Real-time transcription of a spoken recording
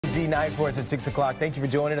busy night for us at 6 o'clock. Thank you for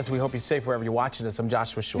joining us. We hope you're safe wherever you're watching us. I'm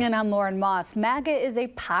Joshua Short. And I'm Lauren Moss. MAGA is a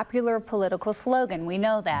popular political slogan. We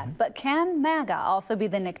know that. But can MAGA also be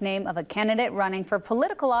the nickname of a candidate running for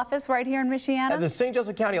political office right here in Michiana? The St.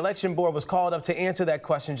 Joseph County Election Board was called up to answer that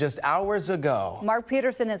question just hours ago. Mark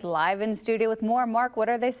Peterson is live in studio with more. Mark, what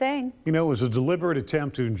are they saying? You know, it was a deliberate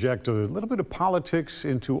attempt to inject a little bit of politics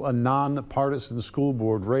into a nonpartisan school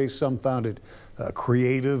board race. Some found it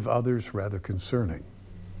creative, others rather concerning.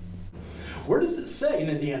 Where does it say in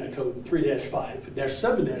Indiana Code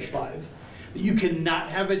 3-5-7-5 that you cannot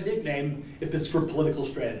have a nickname if it's for political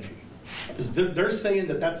strategy? Because they're saying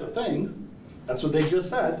that that's a thing. That's what they just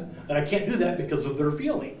said. And I can't do that because of their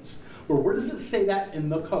feelings. Or where does it say that in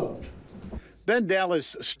the code? Ben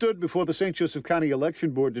Dallas stood before the St. Joseph County Election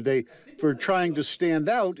Board today for trying to stand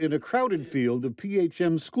out in a crowded field of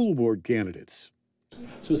PHM school board candidates.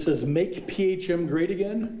 So it says, make PHM great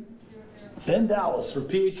again. Ben Dallas for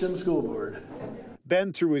PHM School Board.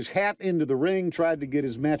 Ben threw his hat into the ring, tried to get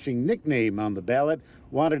his matching nickname on the ballot,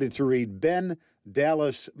 wanted it to read Ben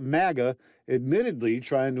Dallas MAGA, admittedly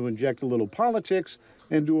trying to inject a little politics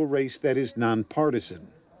into a race that is nonpartisan.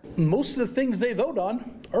 Most of the things they vote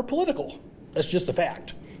on are political. That's just a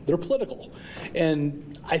fact. They're political.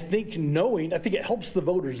 And I think it helps the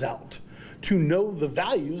voters out to know the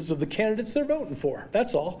values of the candidates they're voting for.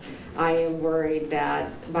 That's all. I am worried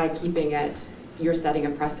that by keeping it, you're setting a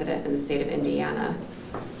precedent in the state of Indiana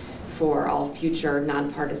for all future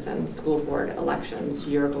nonpartisan school board elections.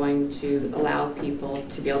 You're going to allow people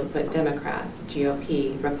to be able to put Democrat,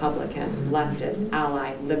 GOP, Republican, leftist,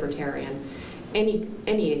 ally, libertarian, any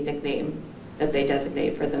nickname that they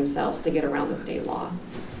designate for themselves to get around the state law.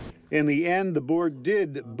 In the end, the board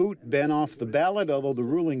did boot Ben off the ballot, although the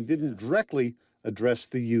ruling didn't directly address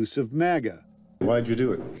the use of MAGA. Why'd you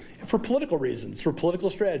do it? For political reasons, for political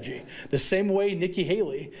strategy. The same way Nikki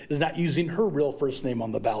Haley is not using her real first name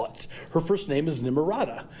on the ballot. Her first name is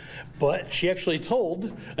Nimrata. But she actually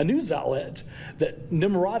told a news outlet that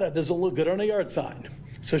Nimrata doesn't look good on a yard sign.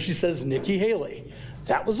 So she says Nikki Haley.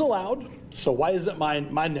 That was allowed, so why isn't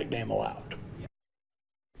my nickname allowed?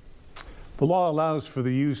 The law allows for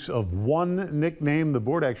the use of one nickname. The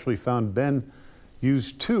board actually found Ben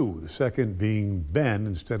used two, the second being Ben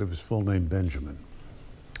instead of his full name, Benjamin.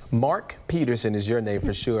 Mark Peterson is your name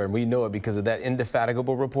for sure, and we know it because of that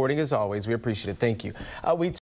indefatigable reporting as always. We appreciate it. Thank you.